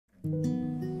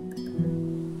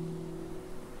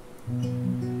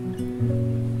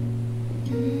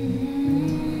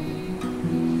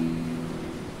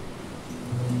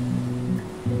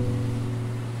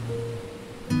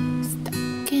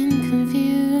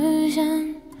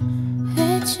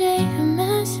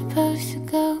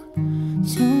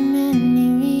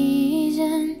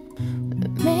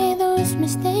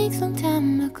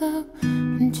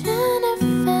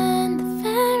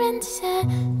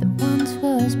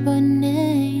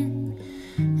burning,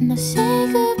 and I'll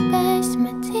say goodbyes to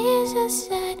my tears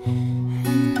aside,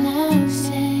 and I'll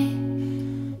say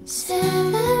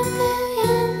 7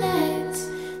 billion lights,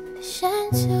 and they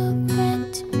shine so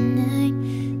bright tonight.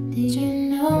 Did you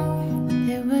know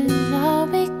it was all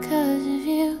because of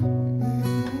you?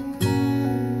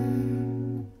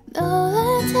 Though the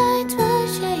tides will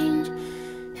change,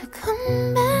 you'll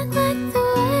come back like the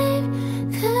wave,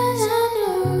 'cause I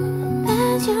know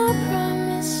that your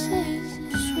promises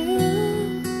are true.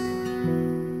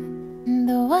 And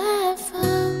though I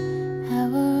fall, I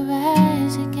will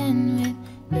rise again with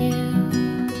you.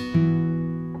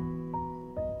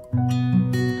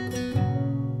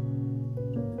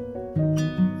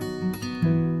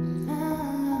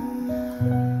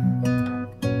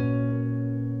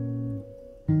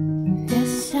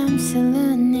 Yes, I'm still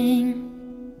learning.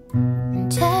 I'm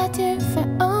trying to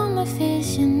fight all my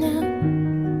fears, you know,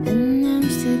 and I'm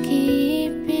still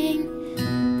keeping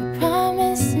the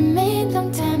promise I made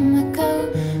long time ago.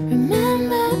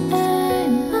 Remember,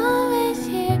 I'm always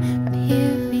here, right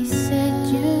here beside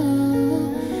you.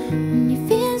 When you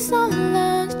feel so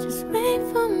lost, just wait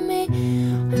for me.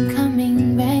 I'm coming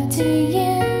back to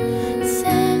you.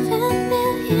 7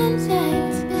 billion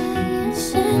lights, and the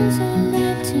sun's so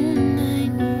light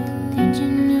tonight. Did you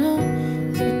know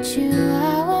that you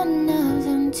are one of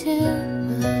them too?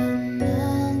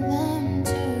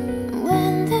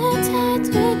 When the tides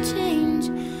will change,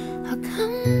 I'll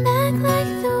come back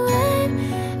like the wave.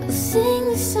 I'll sing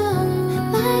the song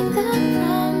like the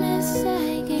promise I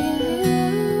gave you.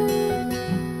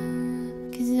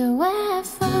 'Cause though I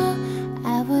fall,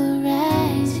 I will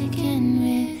rise again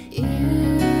with you.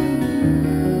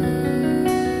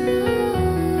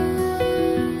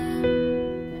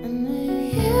 And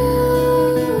with you,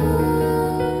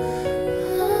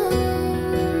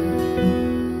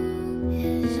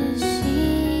 as the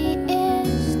sea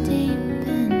is deep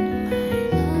and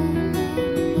wide,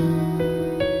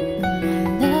 my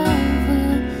love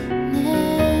will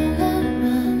never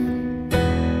run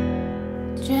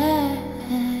dry.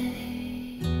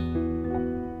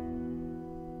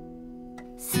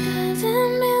 7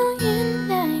 billion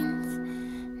lights,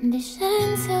 and they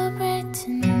shine so bright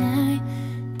tonight.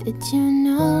 Did you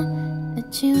know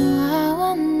that you are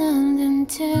one of them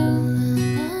too?